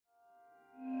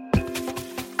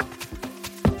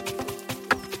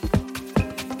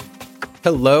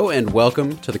Hello and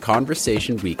welcome to the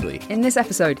Conversation Weekly. In this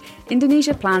episode,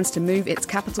 Indonesia plans to move its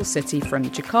capital city from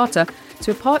Jakarta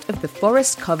to a part of the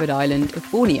forest-covered island of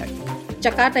Borneo.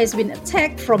 Jakarta has been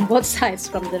attacked from both sides,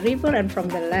 from the river and from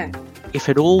the land. If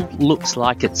it all looks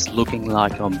like it's looking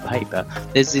like on paper,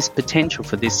 there's this potential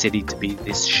for this city to be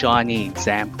this shiny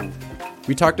example.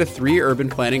 We talked to 3 urban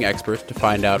planning experts to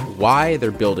find out why they're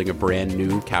building a brand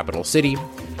new capital city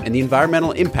and the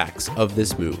environmental impacts of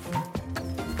this move.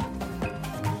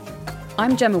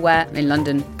 I'm Gemma Ware in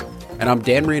London. And I'm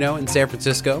Dan Marino in San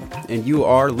Francisco, and you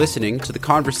are listening to the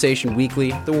Conversation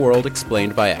Weekly, the world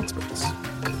explained by experts.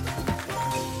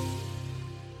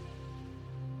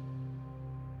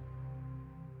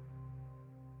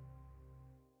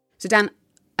 So Dan,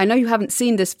 I know you haven't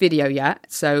seen this video yet,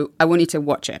 so I want you to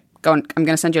watch it. Go on, I'm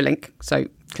going to send you a link, so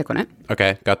click on it.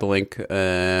 Okay, got the link,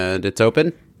 and it's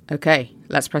open. Okay,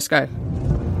 let's press go.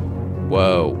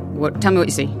 Whoa. Tell me what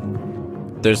you see.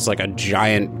 There's like a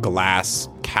giant glass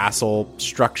castle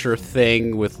structure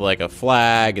thing with like a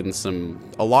flag and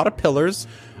a lot of pillars.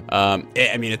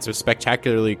 It's a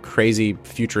spectacularly crazy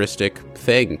futuristic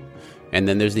thing. And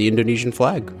then there's the Indonesian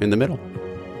flag in the middle.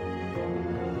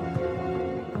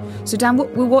 So Dan,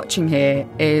 what we're watching here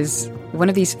is one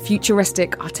of these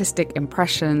futuristic artistic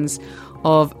impressions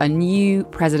of a new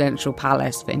presidential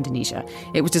palace for Indonesia.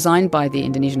 It was designed by the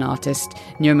Indonesian artist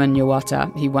Nyoman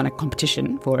Yowata, who won a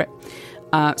competition for it.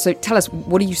 So tell us,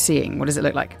 what are you seeing? What does it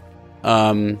look like?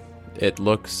 It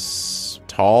looks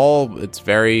tall. It's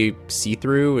very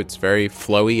see-through. It's very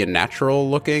flowy and natural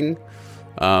looking.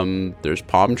 There's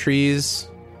palm trees.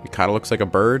 It kind of looks like a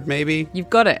bird, maybe. You've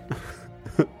got it.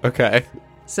 Okay.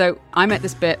 So I'm at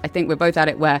this bit, I think we're both at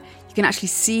it, where you can actually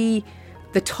see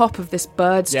the top of this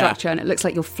bird structure, and it looks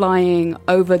like you're flying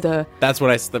over the... That's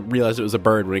when I realized it was a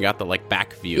bird, when we got the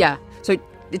back view. Yeah. So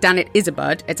Dan, it is a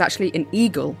bird. It's actually an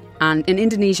eagle. And in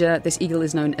Indonesia, this eagle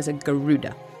is known as a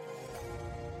Garuda.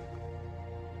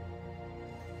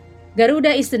 Garuda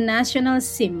is the national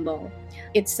symbol.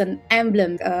 It's an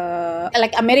emblem.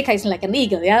 Like America is like an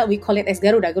eagle, yeah? We call it as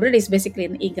Garuda. Garuda is basically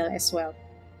an eagle as well.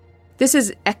 This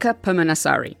is Eka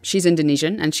Permanasari. She's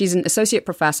Indonesian, and she's an associate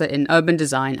professor in urban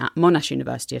design at Monash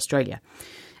University, Australia.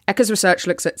 Eka's research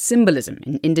looks at symbolism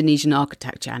in Indonesian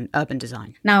architecture and urban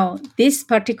design. Now, this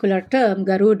particular term,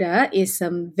 Garuda, is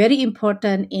very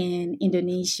important in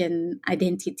Indonesian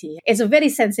identity. It's a very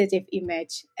sensitive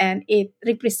image, and it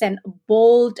represents a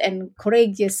bold and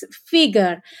courageous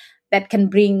figure that can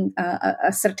bring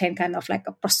a certain kind of like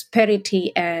a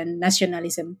prosperity and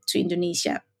nationalism to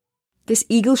Indonesia. This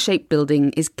eagle-shaped building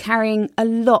is carrying a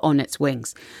lot on its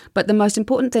wings. But the most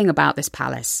important thing about this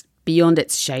palace, beyond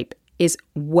its shape, is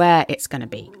where it's going to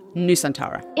be,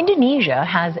 Nusantara. Indonesia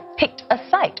has picked a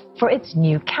site for its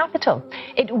new capital.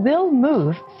 It will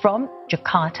move from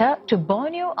Jakarta to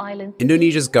Borneo Island.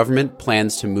 Indonesia's government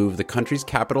plans to move the country's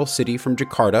capital city from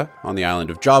Jakarta, on the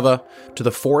island of Java, to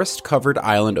the forest-covered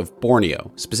island of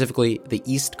Borneo, specifically the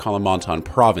East Kalimantan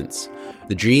province.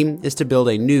 The dream is to build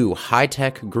a new,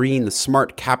 high-tech, green,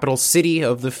 smart capital city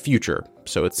of the future,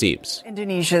 so it seems.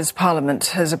 Indonesia's parliament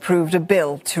has approved a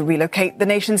bill to relocate the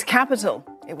nation's capital.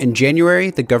 In January,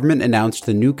 the government announced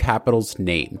the new capital's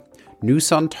name,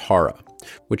 Nusantara,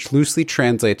 which loosely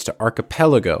translates to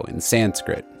archipelago in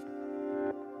Sanskrit.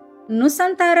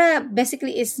 Nusantara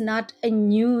basically is not a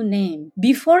new name.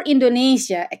 Before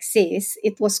Indonesia exists,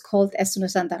 it was called as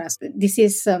Nusantara. This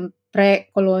is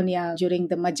pre-colonial during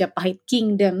the Majapahit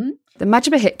Kingdom. The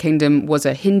Majapahit Kingdom was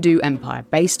a Hindu empire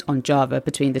based on Java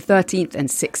between the 13th and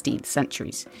 16th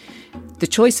centuries. The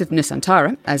choice of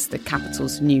Nusantara as the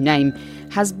capital's new name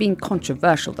has been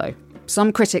controversial, though.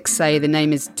 Some critics say the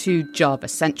name is too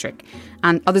Java-centric,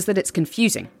 and others that it's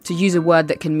confusing to use a word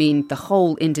that can mean the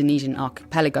whole Indonesian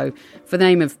archipelago for the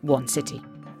name of one city.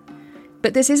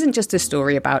 But this isn't just a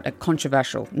story about a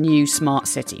controversial new smart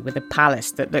city with a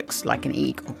palace that looks like an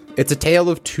eagle. It's a tale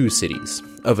of 2 cities,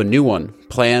 of a new one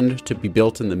planned to be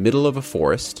built in the middle of a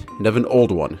forest, and of an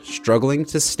old one struggling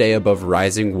to stay above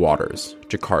rising waters,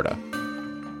 Jakarta.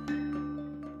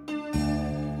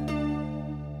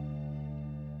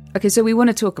 Okay, so we want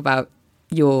to talk about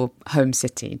your home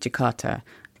city, Jakarta.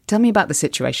 Tell me about the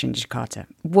situation in Jakarta.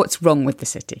 What's wrong with the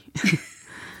city?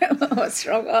 What's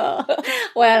wrong? Oh.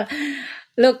 Well,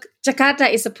 look,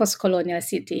 Jakarta is a post-colonial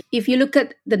city. If you look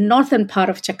at the northern part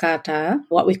of Jakarta,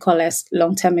 what we call as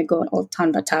long time ago, Old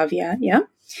Town Batavia,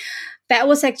 that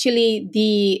was actually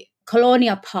the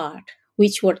colonial part,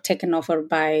 which were taken over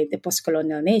by the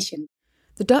post-colonial nation.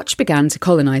 The Dutch began to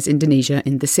colonise Indonesia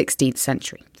in the 16th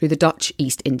century through the Dutch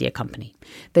East India Company.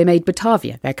 They made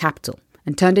Batavia their capital,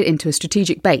 and turned it into a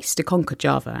strategic base to conquer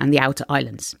Java and the outer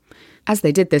islands. As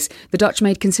they did this, the Dutch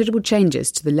made considerable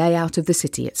changes to the layout of the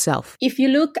city itself. If you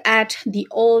look at the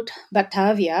old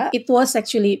Batavia, it was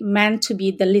actually meant to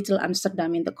be the little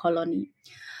Amsterdam in the colony.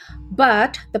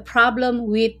 But the problem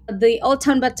with the old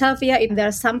town Batavia, there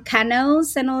are some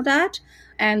canals and all that.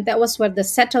 And that was where the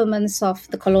settlements of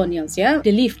the colonials, they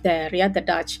lived there, the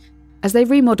Dutch. As they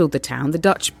remodeled the town, the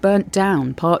Dutch burnt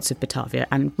down parts of Batavia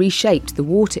and reshaped the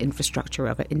water infrastructure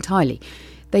of it entirely.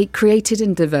 They created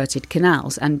and diverted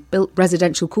canals and built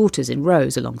residential quarters in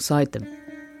rows alongside them.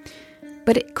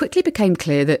 But it quickly became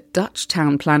clear that Dutch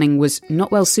town planning was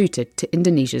not well suited to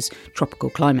Indonesia's tropical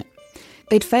climate.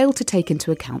 They'd failed to take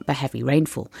into account the heavy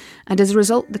rainfall, and as a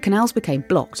result, the canals became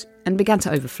blocked and began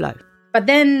to overflow. But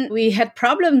then we had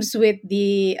problems with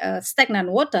the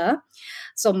stagnant water.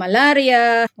 So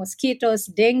malaria, mosquitoes,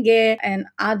 dengue, and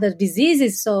other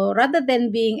diseases. So rather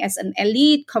than being as an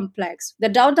elite complex, the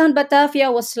downtown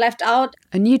Batavia was left out.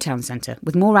 A new town centre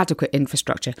with more adequate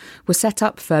infrastructure was set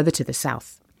up further to the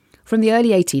south. From the early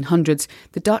 1800s,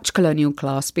 the Dutch colonial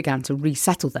class began to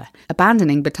resettle there,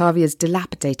 abandoning Batavia's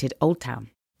dilapidated old town.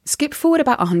 Skip forward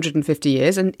about 150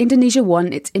 years and Indonesia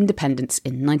won its independence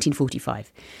in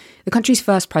 1945. The country's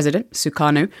first president,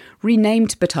 Sukarno,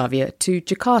 renamed Batavia to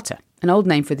Jakarta, an old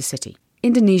name for the city.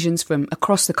 Indonesians from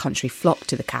across the country flocked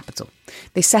to the capital.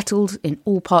 They settled in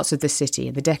all parts of the city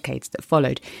in the decades that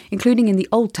followed, including in the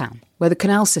old town, where the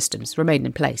canal systems remained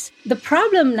in place. The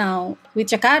problem now with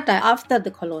Jakarta after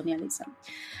the colonialism,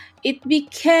 it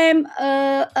became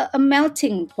a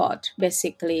melting pot,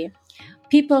 basically.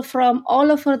 People from all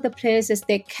over the places,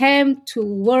 they came to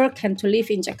work and to live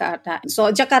in Jakarta. So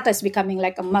Jakarta is becoming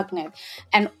like a magnet.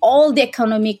 And all the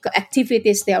economic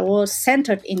activities, they are all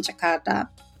centered in Jakarta.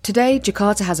 Today,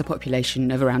 Jakarta has a population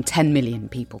of around 10 million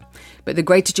people, but the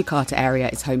Greater Jakarta area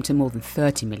is home to more than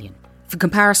 30 million. For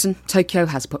comparison, Tokyo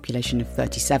has a population of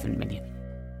 37 million.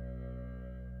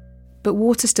 But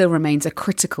water still remains a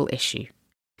critical issue.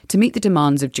 To meet the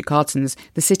demands of Jakartans,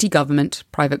 the city government,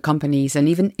 private companies and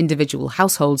even individual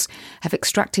households have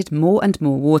extracted more and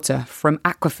more water from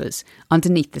aquifers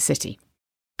underneath the city.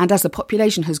 And as the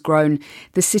population has grown,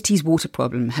 the city's water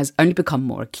problem has only become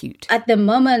more acute. At the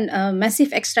moment,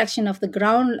 massive extraction of the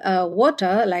ground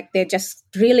water, like they're just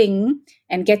drilling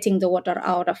and getting the water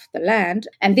out of the land.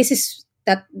 And this is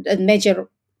a major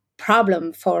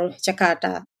problem for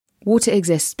Jakarta. Water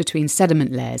exists between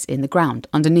sediment layers in the ground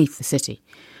underneath the city.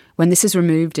 When this is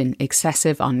removed in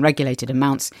excessive, unregulated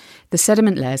amounts, the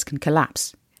sediment layers can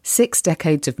collapse. 6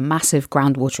 decades of massive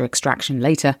groundwater extraction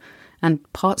later, and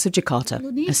parts of Jakarta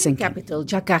are sinking. The capital,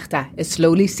 Jakarta, is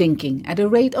slowly sinking at a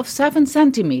rate of 7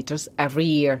 centimeters every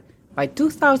year. By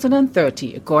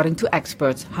 2030, according to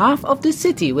experts, half of the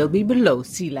city will be below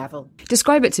sea level.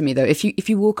 Describe it to me, though. If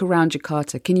you walk around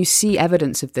Jakarta, can you see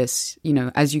evidence of this,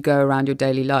 as you go around your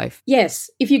daily life? Yes.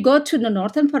 If you go to the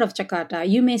northern part of Jakarta,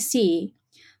 you may see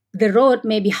the road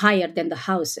may be higher than the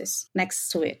houses next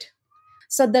to it.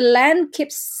 So the land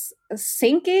keeps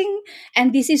sinking,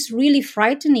 and this is really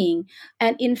frightening.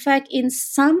 And in fact, in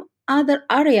some other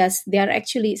areas, they are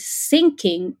actually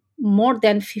sinking more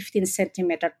than 15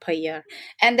 centimeters per year.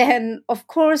 And then, of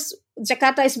course,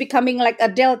 Jakarta is becoming like a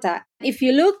delta. If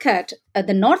you look at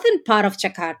the northern part of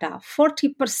Jakarta,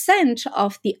 40%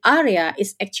 of the area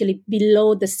is actually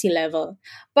below the sea level.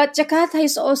 But Jakarta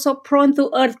is also prone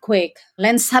to earthquake,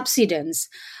 land subsidence,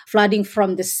 flooding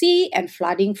from the sea and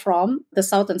flooding from the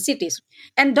southern cities.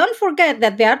 And don't forget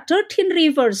that there are 13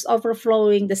 rivers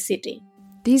overflowing the city.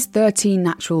 These 13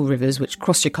 natural rivers which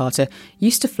cross Jakarta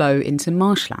used to flow into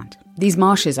marshland. These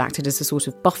marshes acted as a sort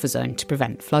of buffer zone to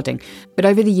prevent flooding, but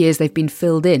over the years they've been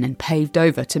filled in and paved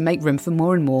over to make room for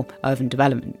more and more urban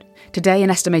development. Today, an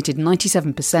estimated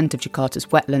 97% of Jakarta's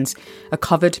wetlands are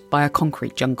covered by a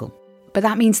concrete jungle. But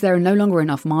that means there are no longer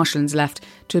enough marshlands left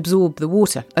to absorb the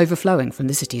water overflowing from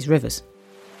the city's rivers.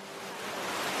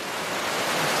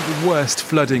 The worst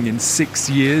flooding in 6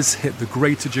 years hit the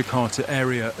Greater Jakarta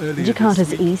area earlier Jakarta's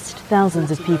this week. east, thousands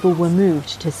of people were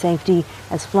moved to safety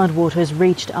as floodwaters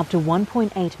reached up to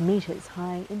 1.8 metres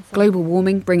high. Global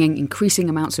warming, bringing increasing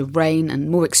amounts of rain and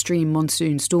more extreme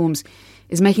monsoon storms,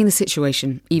 is making the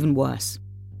situation even worse.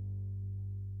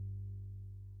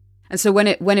 And so when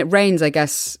it rains, I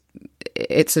guess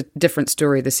it's a different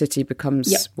story. The city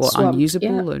becomes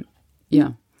unusable.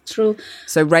 True.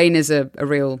 So rain is a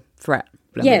real threat.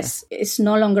 Yes, it's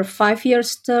no longer 5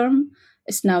 years term.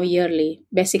 It's now yearly.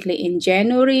 Basically, in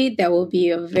January, there will be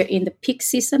in the peak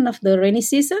season of the rainy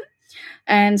season.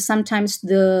 And sometimes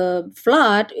the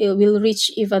flood will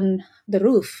reach even the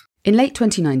roof. In late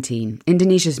 2019,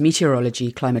 Indonesia's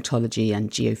Meteorology, Climatology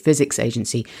and Geophysics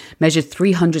Agency measured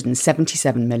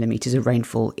 377 millimetres of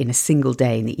rainfall in a single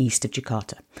day in the east of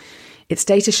Jakarta. Its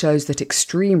data shows that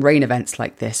extreme rain events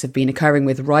like this have been occurring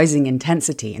with rising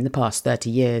intensity in the past 30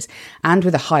 years and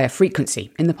with a higher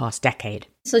frequency in the past decade.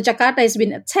 So Jakarta has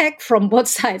been attacked from both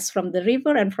sides, from the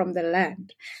river and from the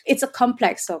land. It's a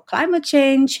complex of climate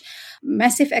change,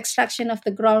 massive extraction of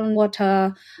the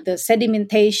groundwater, the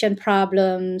sedimentation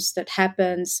problems that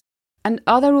happens. And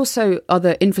are there also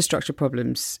other infrastructure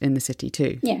problems in the city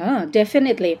too? Yeah,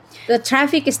 definitely. The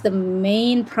traffic is the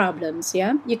main problems,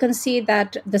 yeah. You can see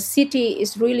that the city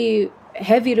is really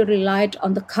heavily relied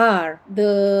on the car.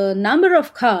 The number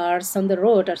of cars on the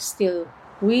road are still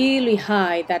really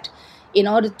high that in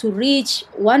order to reach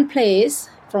one place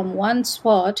from one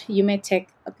spot, you may take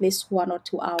at least 1 or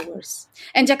 2 hours.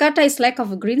 And Jakarta is lack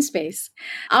of green space.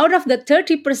 Out of the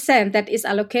 30% that is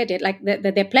allocated, like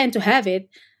they plan to have it,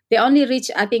 they only reach,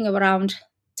 I think, around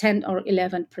 10 or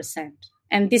 11%.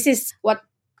 And this is what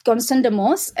concerns the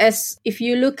most, as if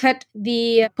you look at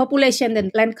the population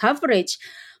and land coverage,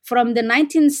 from the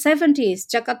 1970s,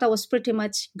 Jakarta was pretty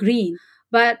much green.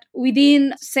 But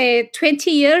within, say,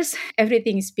 20 years,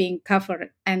 everything is being covered.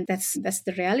 And that's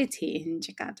the reality in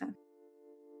Jakarta.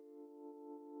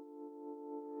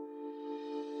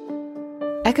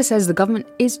 Eka says the government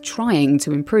is trying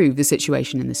to improve the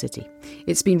situation in the city.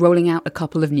 It's been rolling out a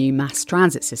couple of new mass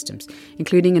transit systems,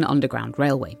 including an underground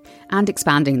railway, and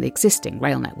expanding the existing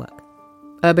rail network.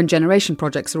 Urban generation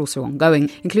projects are also ongoing,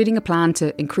 including a plan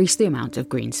to increase the amount of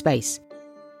green space.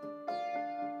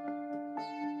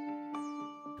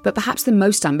 But perhaps the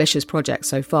most ambitious project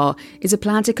so far is a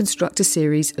plan to construct a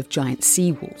series of giant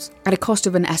seawalls at a cost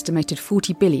of an estimated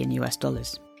 $40 billion.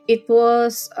 It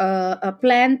was a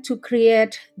plan to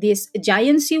create this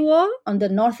giant seawall on the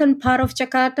northern part of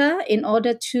Jakarta in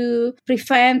order to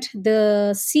prevent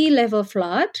the sea level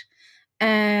flood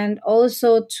and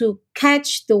also to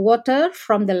catch the water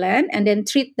from the land and then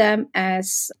treat them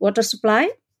as water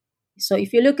supply. So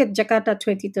if you look at Jakarta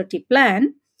 2030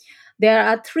 plan, there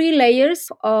are 3 layers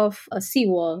of a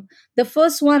seawall. The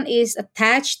first one is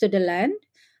attached to the land.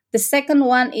 The second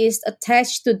one is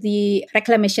attached to the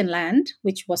reclamation land,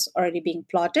 which was already being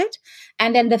plotted.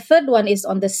 And then the third one is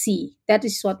on the sea. That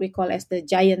is what we call as the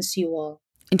giant seawall.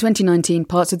 In 2019,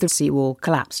 parts of the seawall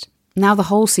collapsed. Now the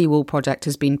whole seawall project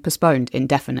has been postponed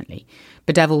indefinitely,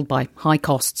 bedeviled by high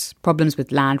costs, problems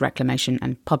with land reclamation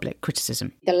and public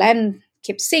criticism. The land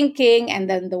keeps sinking and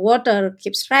then the water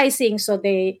keeps rising, so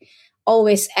they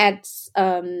always add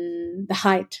the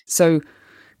height. So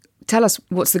tell us,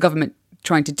 what's the government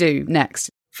trying to do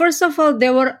next? First of all,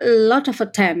 there were a lot of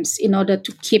attempts in order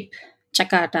to keep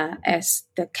Jakarta as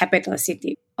the capital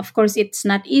city. Of course, it's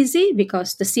not easy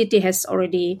because the city has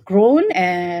already grown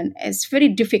and it's very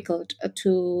difficult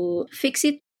to fix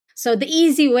it. So the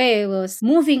easy way was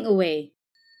moving away.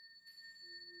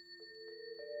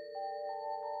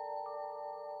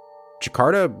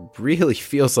 Jakarta really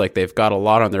feels like they've got a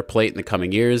lot on their plate in the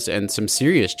coming years and some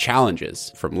serious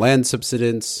challenges, from land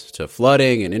subsidence to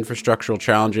flooding and infrastructural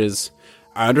challenges.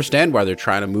 I understand why they're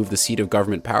trying to move the seat of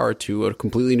government power to a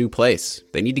completely new place.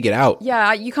 They need to get out.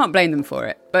 Yeah, you can't blame them for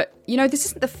it. But, this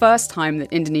isn't the first time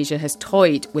that Indonesia has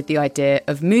toyed with the idea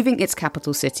of moving its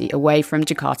capital city away from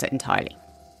Jakarta entirely.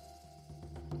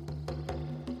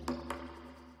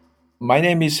 My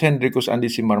name is Hendrikus Andi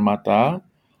Simarmata.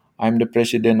 I'm the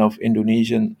president of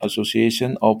Indonesian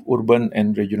Association of Urban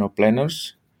and Regional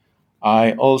Planners.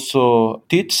 I also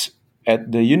teach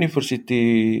at the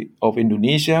University of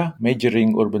Indonesia,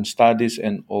 majoring urban studies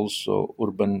and also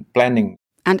urban planning.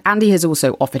 And Andy has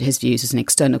also offered his views as an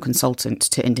external consultant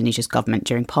to Indonesia's government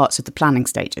during parts of the planning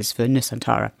stages for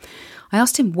Nusantara. I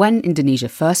asked him when Indonesia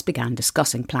first began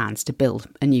discussing plans to build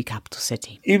a new capital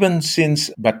city. Even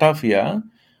since Batavia,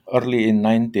 early in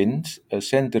 19th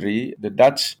century, the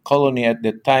Dutch colony at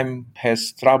that time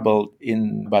has troubled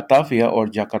in Batavia or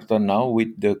Jakarta now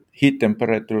with the heat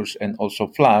temperatures and also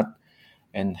flood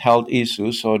and health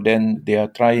issues. So then they are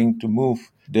trying to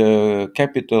move the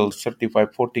capital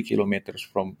 35-40 kilometers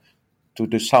to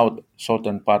the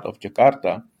southern part of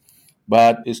Jakarta.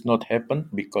 But it's not happened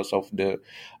because of the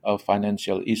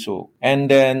financial issue. And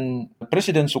then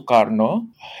President Sukarno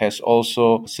has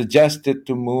also suggested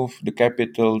to move the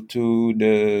capital to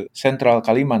the central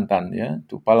Kalimantan,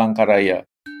 to Palangkaraya.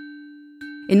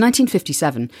 In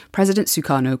 1957, President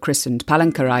Sukarno christened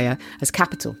Palangkaraya as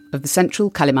capital of the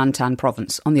central Kalimantan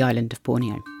province on the island of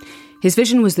Borneo. His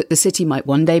vision was that the city might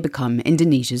one day become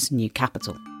Indonesia's new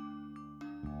capital.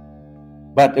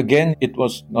 But again, it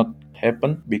was not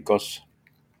happened because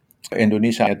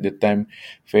Indonesia at the time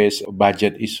faced a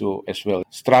budget issue as well,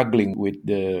 struggling with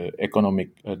the economic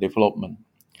development.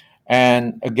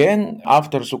 And again,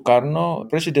 after Sukarno,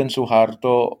 President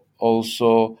Suharto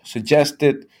also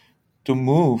suggested to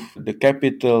move the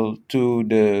capital to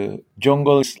the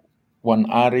Jonggol, one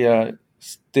area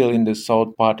still in the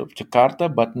south part of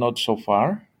Jakarta, but not so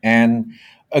far. And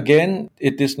again,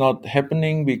 it is not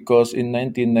happening because in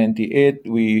 1998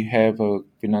 we have a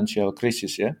financial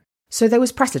crisis, yeah. So there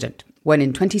was precedent when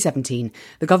in 2017,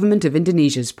 the government of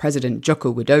Indonesia's President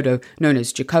Joko Widodo, known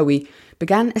as Jokowi,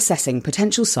 began assessing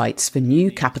potential sites for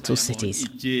new capital cities.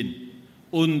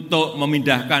 August,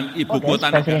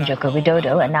 President Joko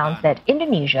Widodo announced that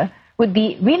Indonesia would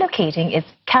be relocating its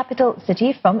capital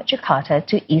city from Jakarta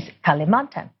to East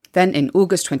Kalimantan. Then in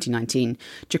August 2019,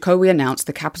 Jokowi announced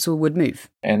the capital would move.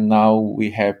 And now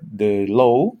we have the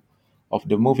law of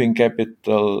the moving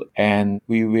capital, and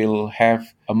we will have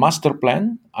a master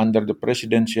plan under the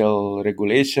presidential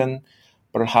regulation.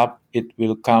 Perhaps it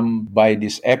will come by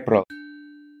this April.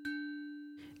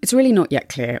 It's really not yet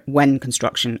clear when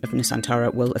construction of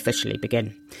Nusantara will officially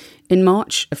begin. In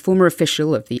March, a former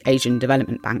official of the Asian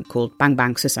Development Bank called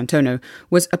Bambang Susantono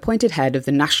was appointed head of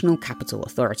the National Capital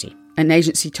Authority, an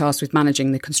agency tasked with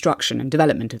managing the construction and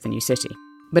development of the new city.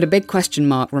 But a big question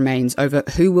mark remains over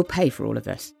who will pay for all of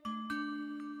this.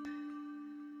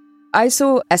 I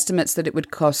saw estimates that it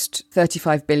would cost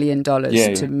 $35 billion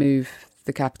to move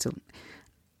the capital.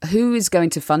 Who is going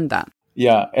to fund that?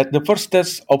 Yeah, at the first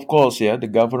stage, of course, the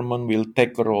government will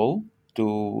take a role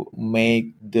to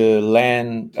make the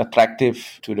land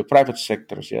attractive to the private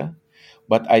sectors,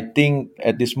 But I think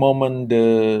at this moment,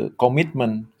 the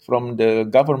commitment from the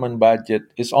government budget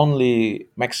is only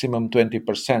maximum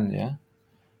 20%,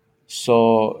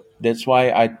 So that's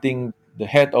why I think the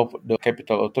head of the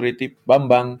capital authority,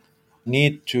 Bambang,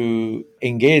 need to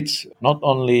engage not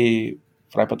only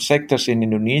private sectors in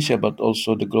Indonesia, but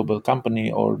also the global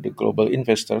company or the global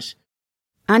investors.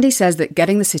 Andy says that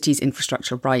getting the city's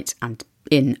infrastructure right and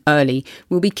in early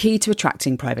will be key to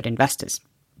attracting private investors.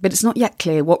 But it's not yet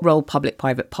clear what role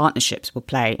public-private partnerships will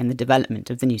play in the development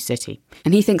of the new city.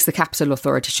 And he thinks the capital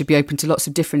authority should be open to lots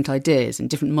of different ideas and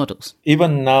different models.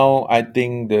 Even now, I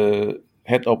think the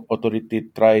head of authority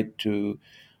tried to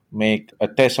make a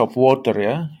test of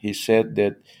water, He said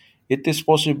that it is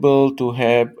possible to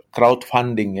have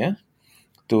crowdfunding,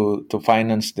 to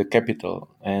finance the capital.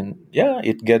 And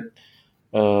it get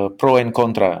pro and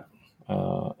contra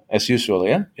as usual,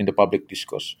 in the public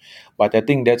discourse. But I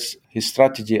think that's his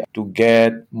strategy to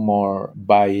get more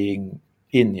buying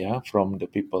in, from the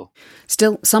people.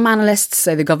 Still, some analysts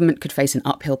say the government could face an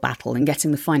uphill battle in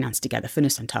getting the finance together for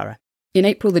Nusantara. In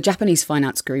April, the Japanese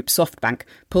finance group SoftBank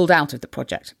pulled out of the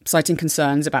project, citing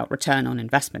concerns about return on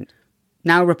investment.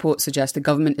 Now reports suggest the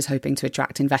government is hoping to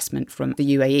attract investment from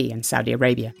the UAE and Saudi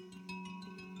Arabia.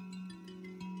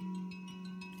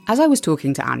 As I was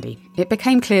talking to Andy, it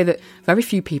became clear that very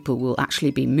few people will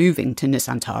actually be moving to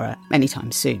Nusantara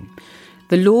anytime soon.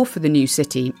 The law for the new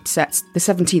city sets the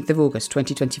 17th of August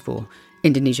 2024,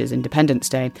 Indonesia's Independence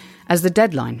Day, as the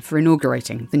deadline for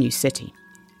inaugurating the new city.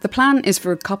 The plan is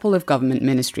for a couple of government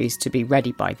ministries to be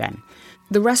ready by then.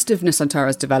 The rest of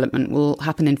Nusantara's development will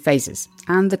happen in phases,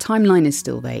 and the timeline is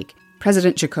still vague.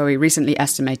 President Jokowi recently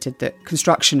estimated that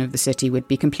construction of the city would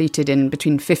be completed in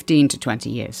between 15 to 20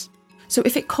 years. So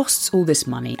if it costs all this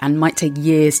money and might take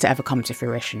years to ever come to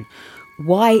fruition,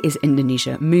 why is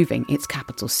Indonesia moving its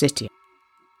capital city?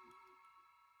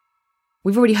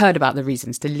 We've already heard about the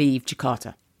reasons to leave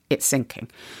Jakarta. It's sinking.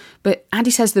 But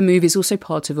Andy says the move is also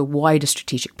part of a wider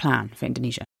strategic plan for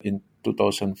Indonesia. In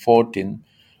 2014,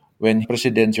 when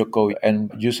President Jokowi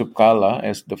and Yusuf Kala,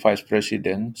 as the vice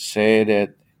president, say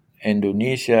that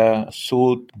Indonesia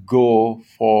should go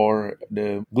for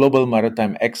the global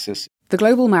maritime access. The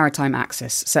Global Maritime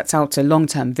Axis sets out a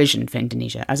long-term vision for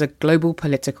Indonesia as a global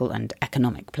political and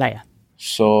economic player.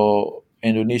 So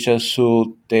Indonesia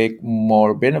should take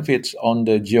more benefits on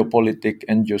the geopolitics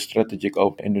and geostrategic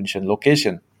of Indonesian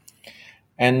location,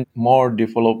 and more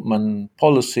development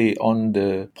policy on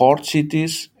the port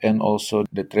cities and also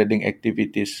the trading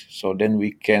activities, so then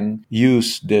we can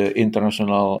use the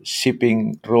international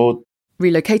shipping route.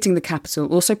 Relocating the capital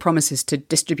also promises to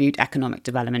distribute economic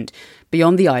development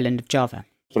beyond the island of Java.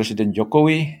 President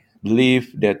Jokowi believes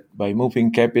that by moving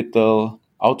capital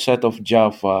outside of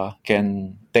Java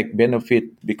can take benefit,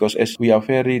 because as we are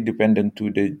very dependent to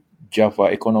the Java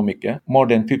economic, more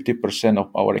than 50%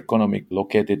 of our economic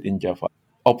located in Java.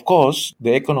 Of course,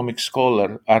 the economic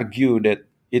scholar argue that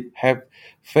it have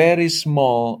very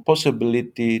small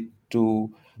possibility to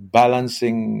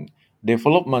balancing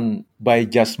development by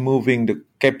just moving the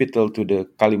capital to the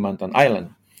Kalimantan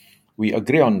Island. We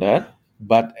agree on that,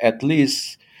 but at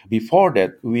least before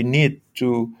that, we need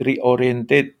to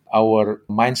reorientate our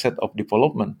mindset of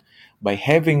development by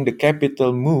having the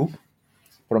capital move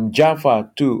from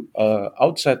Java to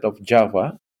outside of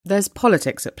Java. There's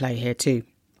politics at play here too.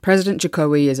 President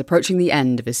Jokowi is approaching the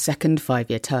end of his second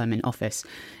 5-year term in office.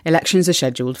 Elections are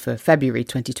scheduled for February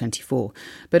 2024,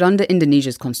 but under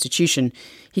Indonesia's constitution,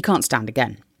 he can't stand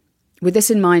again. With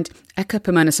this in mind, Eka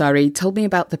Permanasari told me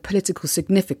about the political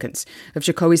significance of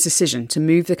Jokowi's decision to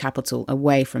move the capital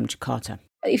away from Jakarta.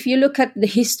 If you look at the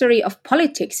history of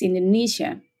politics in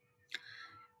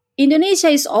Indonesia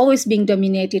is always being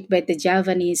dominated by the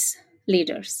Javanese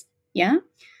leaders, yeah?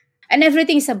 And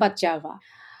everything is about Java.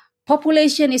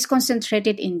 Population is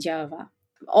concentrated in Java.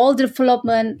 All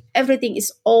development, everything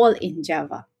is all in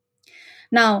Java.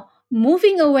 Now,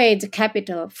 moving away the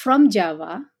capital from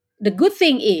Java, the good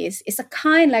thing is, it's a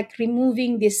kind like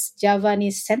removing this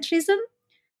Javanese centrism.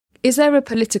 Is there a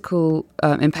political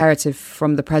imperative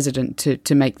from the president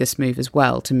to make this move as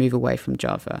well, to move away from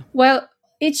Java? Well,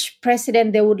 each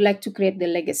president, they would like to create the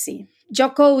legacy.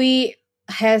 Jokowi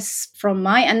has, from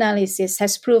my analysis,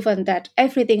 has proven that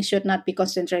everything should not be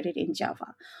concentrated in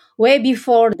Java. Way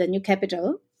before the new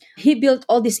capital, he built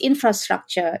all this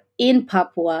infrastructure in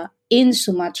Papua, in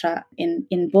Sumatra,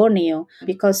 in Borneo,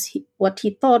 because what he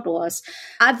thought was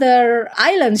other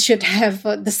islands should have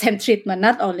the same treatment,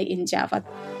 not only in Java.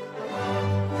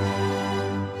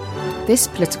 This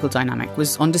political dynamic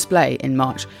was on display in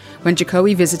March when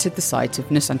Jokowi visited the site of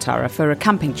Nusantara for a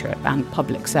camping trip and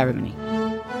public ceremony.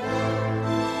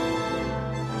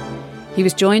 He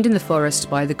was joined in the forest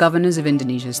by the governors of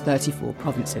Indonesia's 34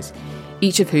 provinces,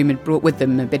 each of whom had brought with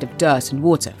them a bit of dirt and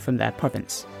water from their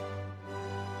province.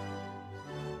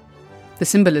 The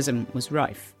symbolism was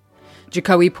rife.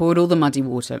 Jokowi poured all the muddy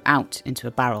water out into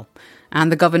a barrel,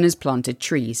 and the governors planted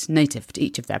trees native to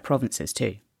each of their provinces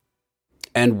too.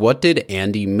 And what did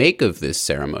Andy make of this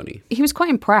ceremony? He was quite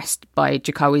impressed by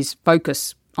Jokowi's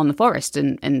focus on the forest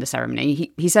in the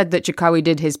ceremony. He said that Jokowi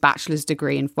did his bachelor's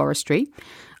degree in forestry,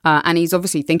 and he's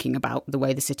obviously thinking about the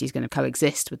way the city's going to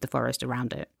coexist with the forest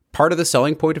around it. Part of the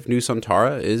selling point of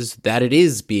Nusantara is that it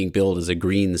is being built as a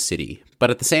green city, but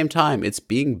at the same time, it's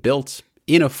being built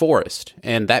in a forest,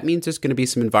 and that means there's going to be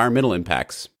some environmental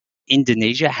impacts.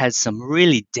 Indonesia has some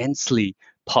really densely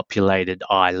populated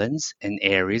islands and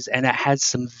areas, and it has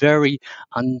some very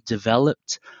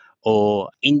undeveloped or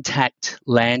intact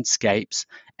landscapes,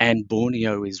 and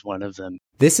Borneo is one of them.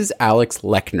 This is Alex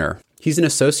Lechner. He's an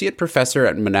associate professor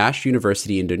at Monash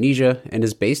University, Indonesia, and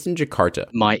is based in Jakarta.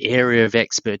 My area of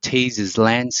expertise is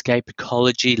landscape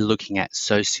ecology, looking at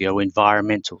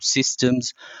socio-environmental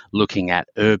systems, looking at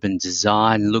urban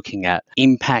design, looking at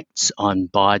impacts on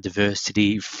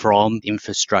biodiversity from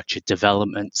infrastructure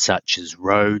development, such as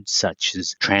roads, such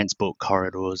as transport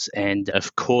corridors, and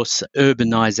of course,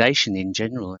 urbanization in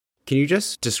general. Can you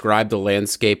just describe the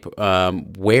landscape,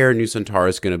 where Nusantara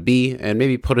is going to be, and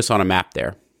maybe put us on a map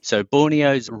there? So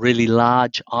Borneo is a really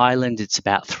large island. It's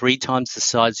about 3 times the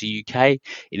size of the UK.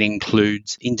 It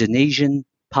includes Indonesian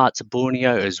parts of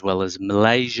Borneo as well as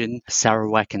Malaysian,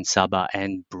 Sarawak and Sabah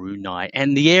and Brunei.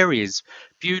 And the area is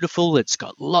beautiful. It's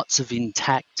got lots of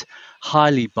intact,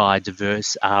 highly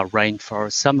biodiverse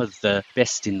rainforests, some of the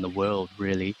best in the world,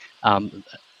 really.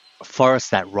 Forests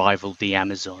that rival the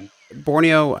Amazon.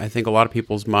 Borneo, I think a lot of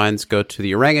people's minds go to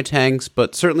the orangutans,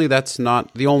 but certainly that's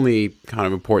not the only kind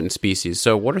of important species.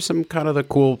 So what are some kind of the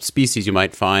cool species you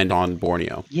might find on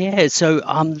Borneo? Yeah, so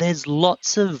there's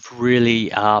lots of really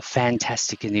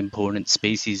fantastic and important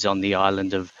species on the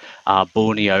island of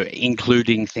Borneo,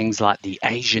 including things like the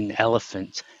Asian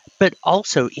elephant. But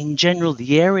also, in general,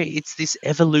 the area, it's this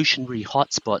evolutionary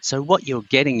hotspot. So what you're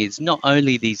getting is not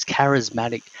only these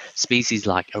charismatic species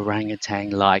like orangutan,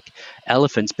 like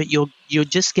elephants, but you're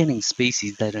just getting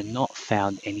species that are not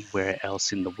found anywhere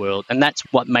else in the world. And that's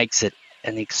what makes it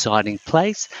an exciting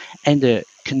place and a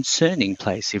concerning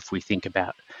place if we think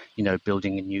about,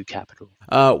 building a new capital.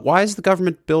 Why is the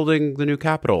government building the new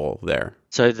capital there?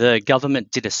 So the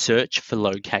government did a search for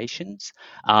locations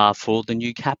for the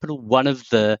new capital. One of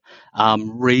the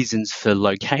reasons for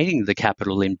locating the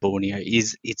capital in Borneo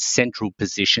is its central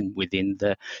position within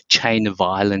the chain of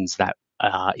islands that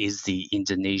is the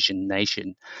Indonesian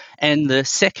nation. And the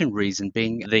second reason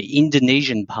being the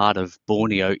Indonesian part of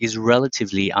Borneo is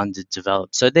relatively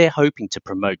underdeveloped. So they're hoping to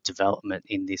promote development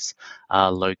in this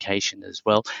location as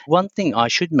well. One thing I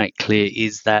should make clear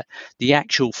is that the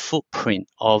actual footprint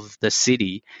of the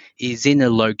city is in a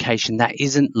location that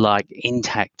isn't like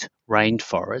intact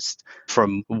rainforest.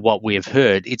 From what we have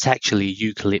heard, it's actually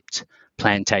eucalypt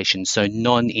plantations, so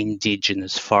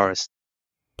non-indigenous forest.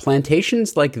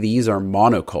 Plantations like these are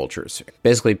monocultures.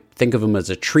 Basically, think of them as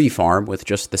a tree farm with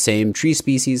just the same tree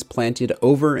species planted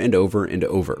over and over and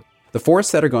over. The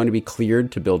forests that are going to be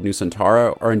cleared to build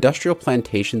Nusantara are industrial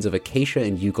plantations of acacia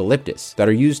and eucalyptus that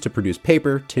are used to produce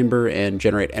paper, timber, and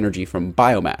generate energy from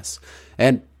biomass.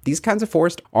 And these kinds of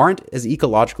forests aren't as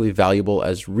ecologically valuable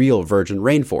as real virgin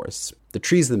rainforests. The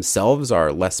trees themselves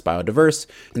are less biodiverse,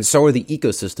 and so are the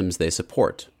ecosystems they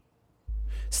support.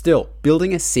 Still,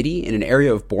 building a city in an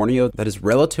area of Borneo that is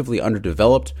relatively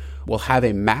underdeveloped will have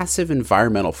a massive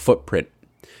environmental footprint.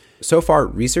 So far,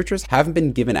 researchers haven't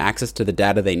been given access to the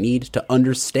data they need to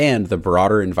understand the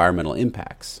broader environmental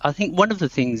impacts. I think one of the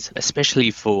things,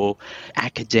 especially for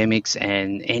academics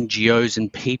and NGOs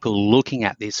and people looking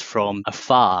at this from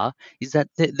afar, is that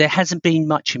there hasn't been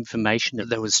much information.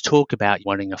 There was talk about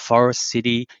wanting a forest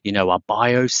city, a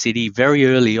bio city very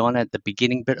early on at the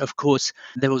beginning, but of course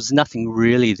there was nothing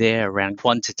really there around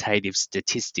quantitative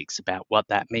statistics about what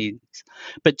that means.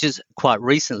 But just quite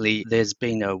recently, there's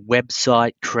been a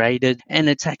website created, and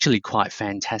it's actually quite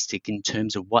fantastic in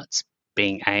terms of what's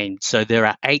being aimed. So there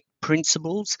are 8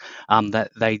 principles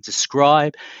that they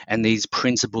describe, and these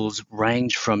principles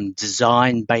range from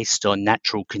design based on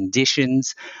natural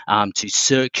conditions to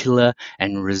circular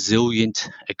and resilient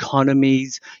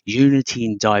economies, unity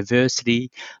and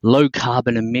diversity, low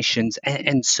carbon emissions,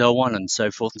 and so on and so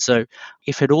forth. So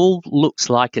if it all looks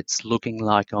like it's looking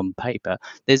like on paper,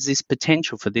 there's this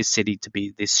potential for this city to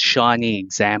be this shining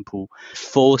example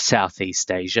for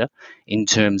Southeast Asia in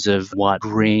terms of what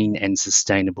green and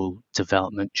sustainable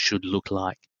development should look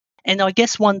like. And I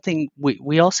guess one thing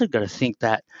we also got to think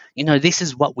that, this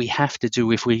is what we have to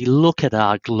do if we look at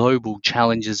our global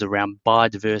challenges around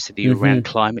biodiversity, around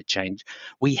climate change.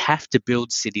 We have to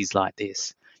build cities like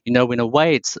this. In a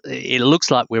way, it looks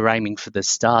like we're aiming for the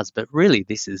stars, but really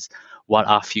this is what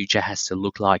our future has to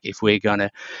look like if we're going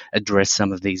to address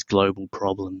some of these global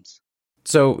problems.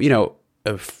 So,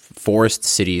 a forest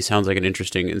city sounds like an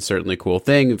interesting and certainly cool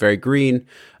thing, very green.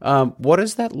 What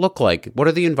does that look like? What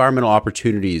are the environmental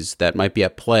opportunities that might be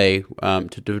at play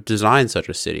to design such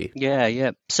a city?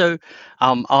 Yeah. So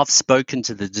I've spoken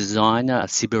to the designer,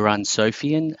 Sibiran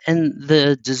Sofian, and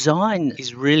the design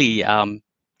is really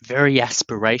very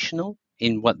aspirational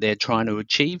in what they're trying to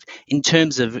achieve. In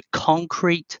terms of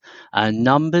concrete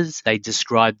numbers, they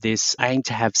describe this aim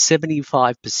to have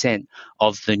 75%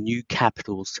 of the new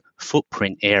capital's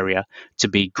footprint area to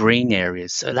be green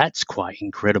areas. So that's quite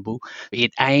incredible.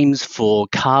 It aims for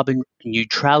carbon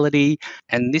neutrality,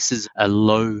 and this is a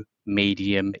low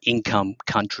medium income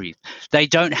country. They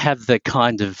don't have the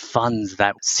kind of funds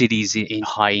that cities in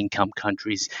high income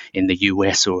countries in the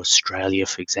US or Australia,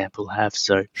 for example, have.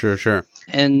 So Sure.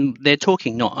 And they're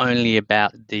talking not only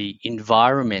about the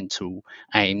environmental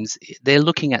aims, they're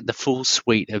looking at the full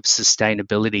suite of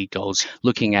sustainability goals,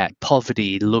 looking at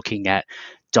poverty, looking at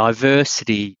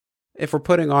diversity. If we're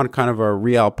putting on kind of our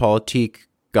realpolitik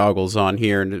goggles on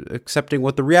here and accepting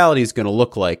what the reality is going to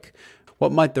look like,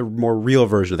 what might the more real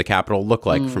version of the capital look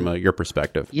like from your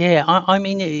perspective? Yeah, I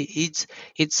mean,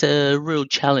 it's a real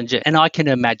challenge. And I can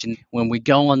imagine when we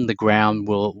go on the ground,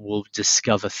 we'll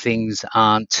discover things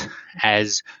aren't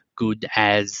as good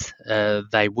as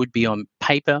they would be on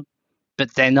paper.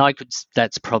 But then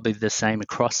that's probably the same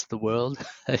across the world,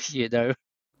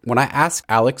 When I asked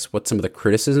Alex what some of the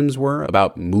criticisms were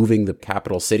about moving the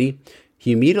capital city,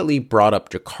 he immediately brought up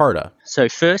Jakarta. So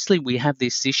firstly, we have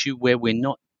this issue where we're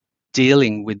not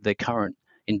dealing with the current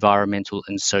environmental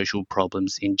and social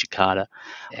problems in Jakarta.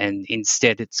 And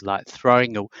instead, it's like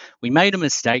we made a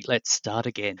mistake, let's start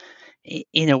again.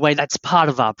 In a way, that's part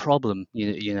of our problem,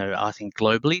 I think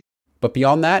globally. But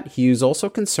beyond that, he was also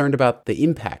concerned about the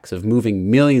impacts of moving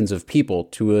millions of people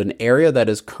to an area that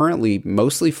is currently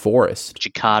mostly forest.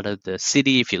 Jakarta, the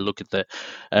city, if you look at the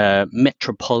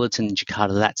metropolitan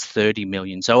Jakarta, that's 30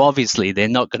 million. So obviously they're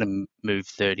not going to move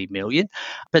 30 million,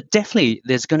 but definitely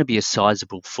there's going to be a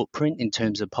sizable footprint in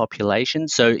terms of population.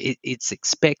 So it's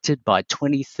expected by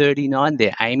 2039,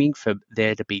 they're aiming for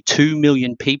there to be 2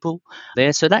 million people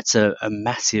there. So that's a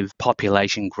massive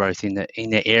population growth in an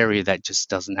area that just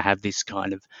doesn't have this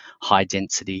kind of high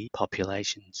density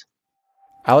populations.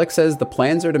 Alex says the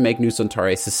plans are to make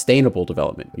Nusantara a sustainable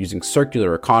development, using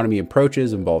circular economy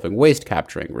approaches involving waste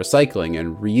capturing, recycling,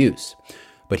 and reuse.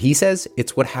 But he says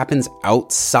it's what happens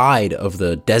outside of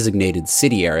the designated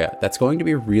city area that's going to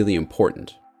be really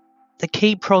important. The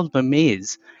key problem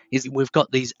is we've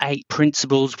got these 8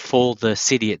 principles for the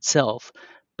city itself,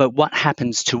 but what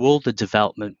happens to all the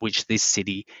development which this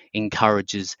city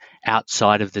encourages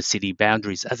outside of the city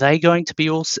boundaries? Are they going to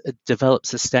be all developed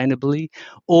sustainably,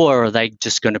 or are they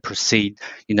just going to proceed,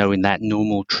 in that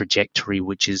normal trajectory,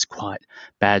 which is quite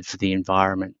bad for the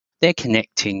environment? They're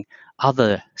connecting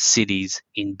other cities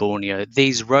in Borneo.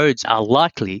 These roads are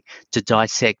likely to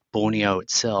dissect Borneo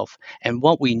itself. And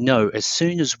what we know, as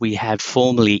soon as we have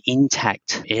formerly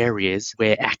intact areas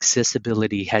where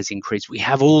accessibility has increased, we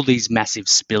have all these massive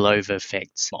spillover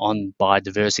effects on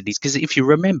biodiversity. Because if you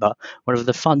remember, one of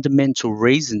the fundamental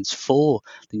reasons for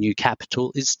the new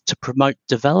capital is to promote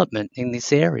development in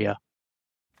this area.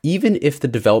 Even if the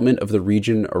development of the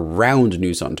region around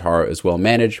Nusantara is well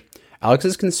managed, Alex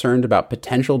is concerned about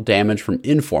potential damage from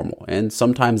informal and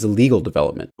sometimes illegal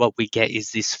development. What we get is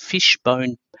this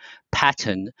fishbone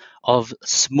pattern of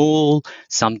small,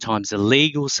 sometimes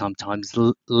illegal, sometimes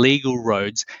legal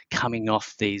roads coming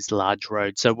off these large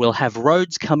roads. So we'll have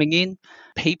roads coming in,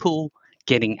 people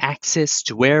getting access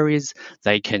to areas.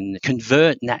 They can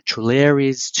convert natural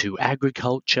areas to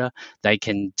agriculture. They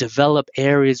can develop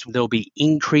areas. There'll be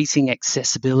increasing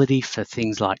accessibility for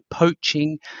things like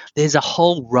poaching. There's a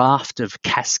whole raft of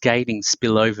cascading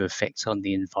spillover effects on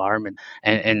the environment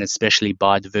and especially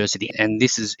biodiversity. And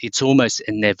it's almost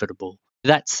inevitable.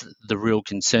 That's the real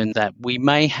concern, that we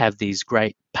may have these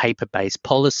great paper-based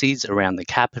policies around the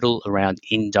capital, around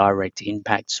indirect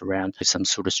impacts, around some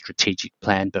sort of strategic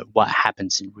plan, but what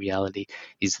happens in reality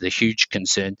is the huge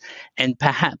concern. And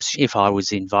perhaps if I was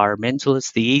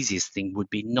environmentalist, the easiest thing would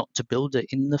be not to build it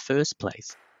in the first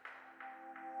place.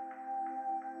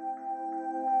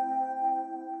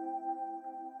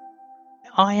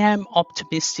 I am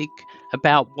optimistic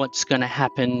about what's going to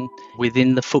happen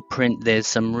within the footprint. There's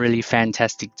some really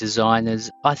fantastic designers.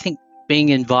 I think being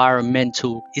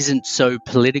environmental isn't so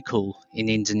political in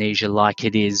Indonesia like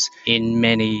it is in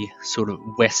many sort of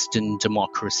Western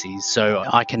democracies. So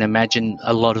I can imagine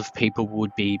a lot of people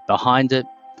would be behind it.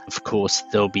 Of course,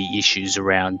 there'll be issues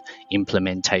around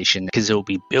implementation because there'll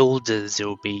be builders,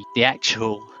 there'll be the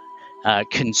actual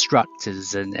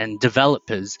constructors and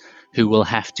developers who will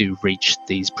have to reach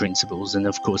these principles. And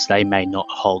of course, they may not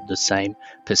hold the same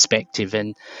perspective,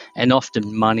 and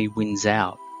often money wins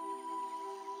out.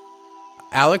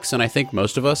 Alex, and I think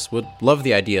most of us, would love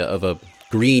the idea of a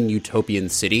green utopian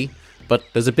city, but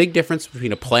there's a big difference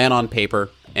between a plan on paper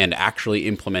and actually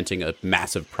implementing a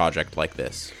massive project like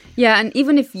this. Yeah, and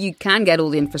even if you can get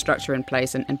all the infrastructure in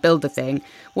place and build the thing,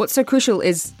 what's so crucial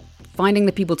is finding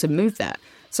the people to move there.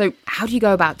 So how do you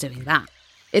go about doing that?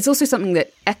 It's also something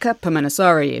that Eka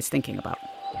Permanesari is thinking about.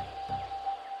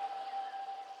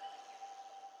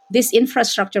 These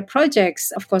infrastructure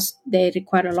projects, of course, they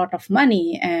require a lot of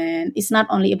money. And it's not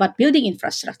only about building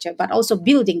infrastructure, but also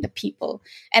building the people.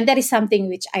 And that is something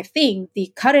which I think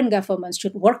the current government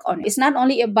should work on. It's not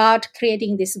only about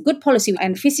creating this good policy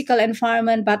and physical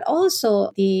environment, but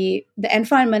also the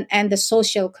environment and the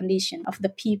social condition of the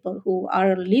people who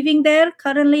are living there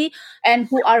currently and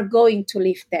who are going to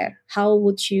live there. How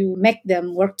would you make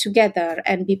them work together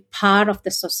and be part of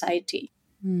the society?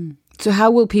 So how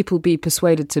will people be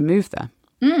persuaded to move there?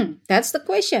 That's the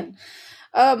question.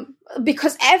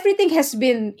 Because everything has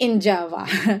been in Java.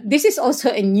 This is also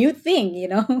a new thing,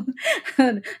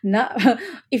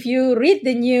 if you read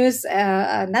the news,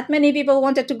 not many people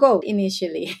wanted to go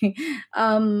initially.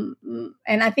 And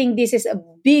I think this is a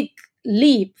big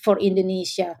leap for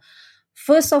Indonesia.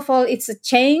 First of all, it's a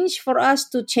change for us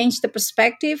to change the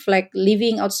perspective, like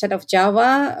living outside of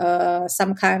Java,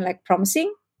 some kind like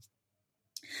promising.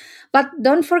 But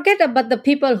don't forget about the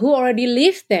people who already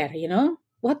live there,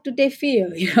 What do they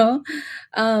feel,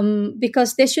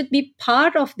 Because they should be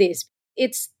part of this.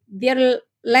 It's their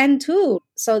land too.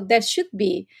 So there should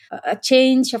be a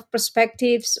change of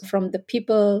perspectives from the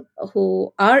people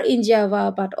who are in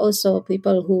Java, but also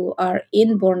people who are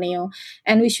in Borneo.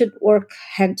 And we should work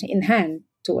hand in hand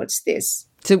towards this.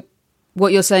 So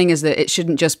what you're saying is that it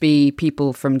shouldn't just be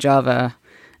people from Java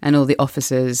and all the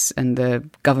offices and the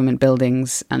government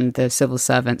buildings and the civil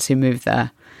servants who move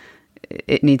there.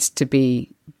 It needs to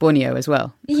be Borneo as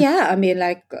well. Yeah,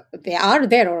 they are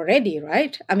there already,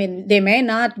 right? They may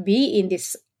not be in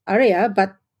this area,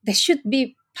 but they should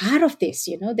be part of this,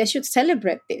 They should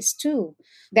celebrate this too.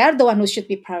 They're the one who should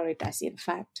be prioritized, in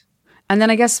fact. And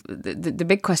then I guess the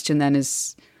big question then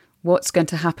is, What's going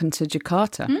to happen to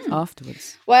Jakarta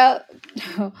afterwards? Well,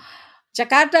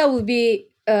 Jakarta will be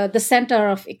the center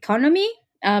of economy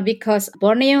because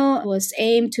Borneo was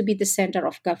aimed to be the center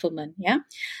of government. Yeah,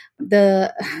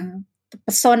 the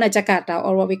persona Jakarta,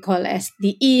 or what we call as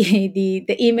the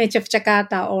image of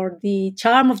Jakarta or the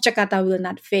charm of Jakarta will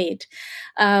not fade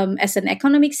as an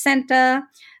economic center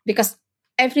because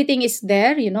everything is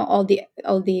there, all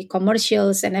the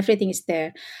commercials and everything is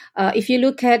there. If you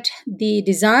look at the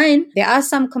design, there are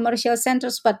some commercial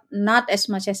centers, but not as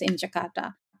much as in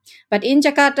Jakarta. But in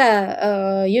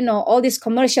Jakarta, all these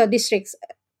commercial districts,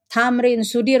 Tamrin,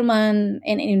 Sudirman,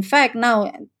 and in fact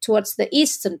now towards the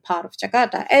eastern part of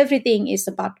Jakarta, everything is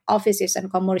about offices and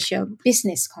commercial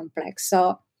business complex.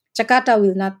 So Jakarta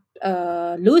will not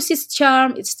lose its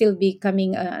charm. It's still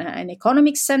becoming an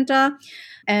economic center,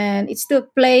 and it still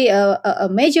play a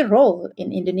major role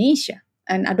in Indonesia.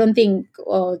 And I don't think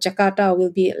Jakarta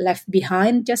will be left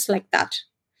behind just like that.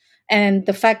 And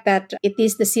the fact that it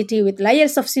is the city with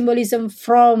layers of symbolism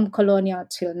from colonial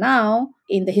till now,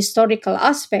 in the historical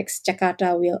aspects,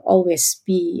 Jakarta will always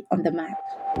be on the map.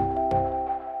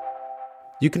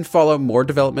 You can follow more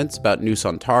developments about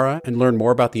Nusantara and learn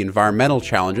more about the environmental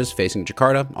challenges facing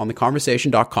Jakarta on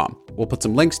theconversation.com. We'll put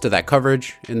some links to that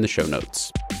coverage in the show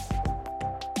notes.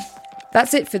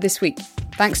 That's it for this week.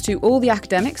 Thanks to all the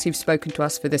academics who've spoken to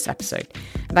us for this episode.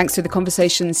 And thanks to The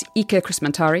Conversation's Ika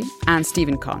Krismantari and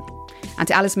Stephen Kahn. And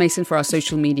to Alice Mason for our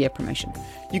social media promotion.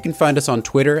 You can find us on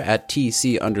Twitter at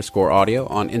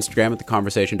TC_audio, on Instagram at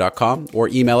theconversation.com, or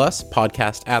email us,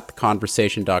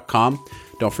 podcast@theconversation.com.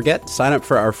 Don't forget, sign up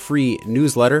for our free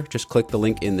newsletter. Just click the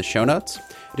link in the show notes.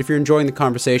 And if you're enjoying the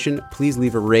conversation, please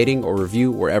leave a rating or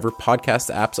review wherever podcast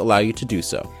apps allow you to do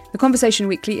so. The Conversation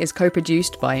Weekly is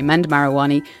co-produced by Mend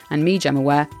Marawani and me, Gemma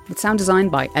Ware, with sound design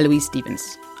by Eloise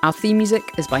Stevens. Our theme music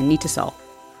is by Nita Saul.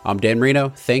 I'm Dan Marino.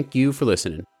 Thank you for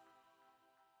listening.